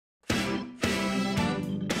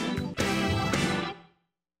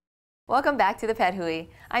Welcome back to the Pet Hui.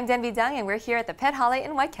 I'm Denby Dung and we're here at the Pet Holiday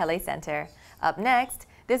in Waikele Center. Up next,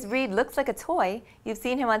 this breed looks like a toy. You've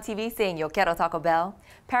seen him on TV saying, "Yo quiero Taco Bell."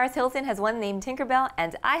 Paris Hilton has one named Tinkerbell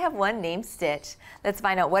and I have one named Stitch. Let's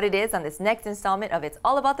find out what it is on this next installment of It's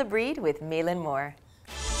All About the Breed with Mahlon Moore.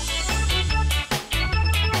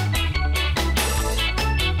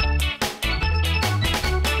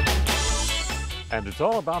 And it's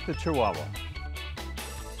all about the Chihuahua.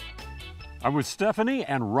 I'm with Stephanie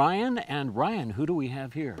and Ryan. And Ryan, who do we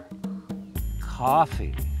have here?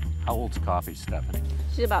 Coffee. How old's Coffee, Stephanie?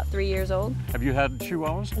 She's about 3 years old. Have you had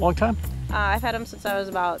Chihuahuas a long time? I've had them since I was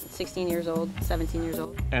about 16 years old, 17 years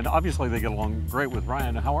old. And obviously they get along great with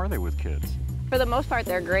Ryan. How are they with kids? For the most part,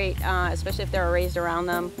 they're great, especially if they're raised around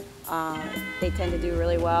them. They tend to do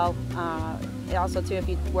really well. Also, too, if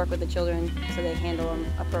you work with the children so they handle them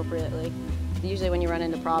appropriately. Usually when you run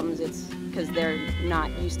into problems, it's because they're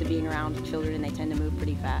not used to being around children and they tend to move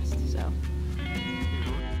pretty fast. So.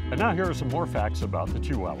 And now here are some more facts about the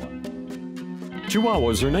Chihuahua.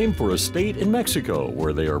 Chihuahuas are named for a state in Mexico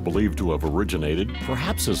where they are believed to have originated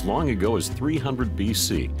perhaps as long ago as 300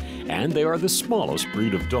 BC, and they are the smallest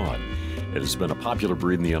breed of dog. It has been a popular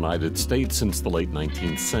breed in the United States since the late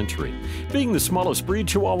 19th century. Being the smallest breed,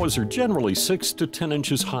 Chihuahuas are generally 6 to 10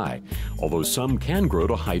 inches high, although some can grow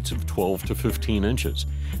to heights of 12 to 15 inches.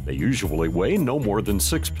 They usually weigh no more than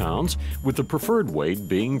 6 pounds, with the preferred weight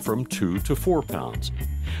being from 2 to 4 pounds.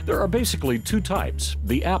 There are basically two types,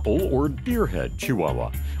 the apple or deerhead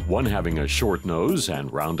Chihuahua, one having a short nose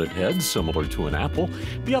and rounded head similar to an apple,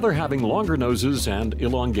 the other having longer noses and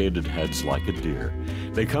elongated heads like a deer.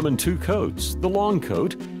 They come in two coats, the long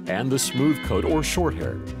coat and the smooth coat or short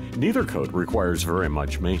hair. Neither coat requires very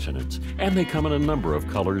much maintenance, and they come in a number of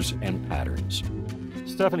colors and patterns.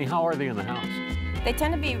 Stephanie, how are they in the house? They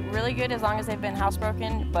tend to be really good as long as they've been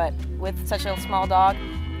housebroken, but with such a small dog,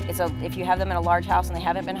 if you have them in a large house and they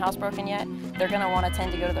haven't been housebroken yet, they're going to want to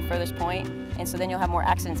tend to go to the furthest point, and so then you'll have more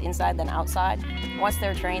accidents inside than outside. Once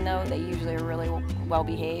they're trained, though, they usually are really well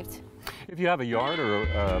behaved. If you have a yard or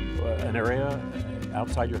an area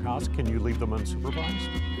outside your house, can you leave them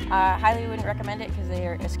unsupervised? Highly wouldn't recommend it because they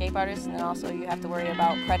are escape artists, and then also you have to worry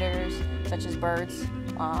about predators such as birds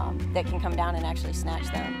that can come down and actually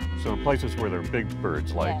snatch them. So in places where there are big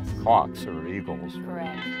birds like Yes. hawks or eagles.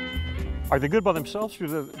 Correct. Are they good by themselves, or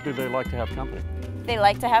do they like to have company? They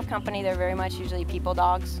like to have company. They're very much usually people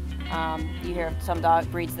dogs. You hear of some dog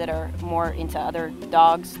breeds that are more into other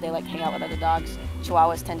dogs. They like to hang out with other dogs.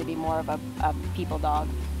 Chihuahuas tend to be more of a people dog.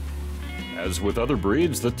 As with other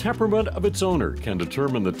breeds, the temperament of its owner can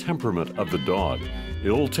determine the temperament of the dog.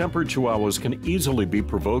 Ill-tempered Chihuahuas can easily be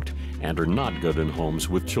provoked and are not good in homes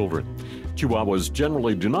with children. Chihuahuas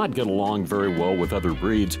generally do not get along very well with other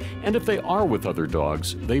breeds, and if they are with other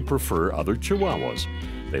dogs, they prefer other Chihuahuas.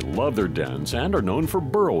 They love their dens and are known for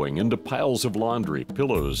burrowing into piles of laundry,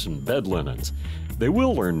 pillows, and bed linens. They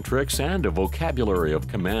will learn tricks and a vocabulary of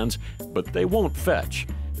commands, but they won't fetch.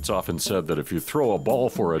 It's often said that if you throw a ball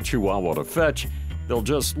for a Chihuahua to fetch, they'll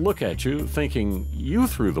just look at you thinking, "You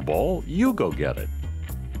threw the ball, you go get it."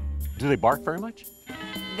 Do they bark very much?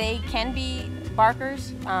 They can be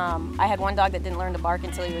barkers. I had one dog that didn't learn to bark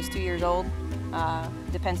until he was 2 years old.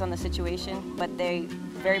 Depends on the situation, but they're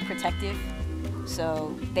very protective,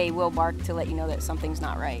 so they will bark to let you know that something's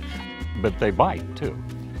not right. But they bite too.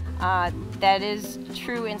 That is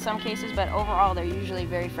true in some cases, but overall they're usually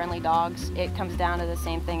very friendly dogs. It comes down to the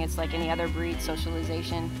same thing. It's like any other breed,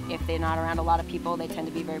 socialization. If they're not around a lot of people, they tend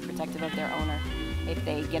to be very protective of their owner. If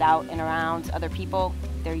they get out and around other people,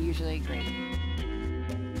 they're usually great.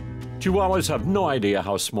 Chihuahuas have no idea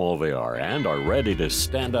how small they are and are ready to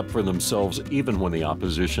stand up for themselves even when the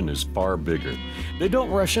opposition is far bigger. They don't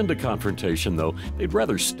rush into confrontation, though. They'd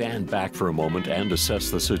rather stand back for a moment and assess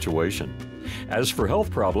the situation. As for health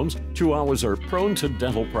problems, Chihuahuas are prone to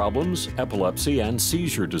dental problems, epilepsy, and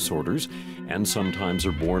seizure disorders, and sometimes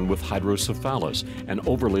are born with hydrocephalus, an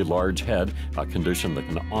overly large head, a condition that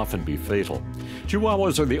can often be fatal.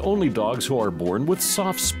 Chihuahuas are the only dogs who are born with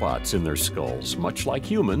soft spots in their skulls, much like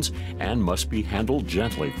humans, and must be handled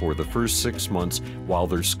gently for the first 6 months while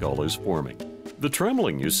their skull is forming. The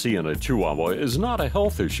trembling you see in a Chihuahua is not a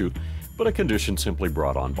health issue, but a condition simply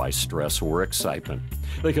brought on by stress or excitement.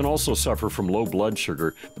 They can also suffer from low blood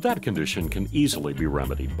sugar, but that condition can easily be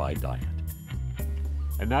remedied by diet.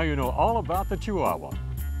 And now you know all about the Chihuahua.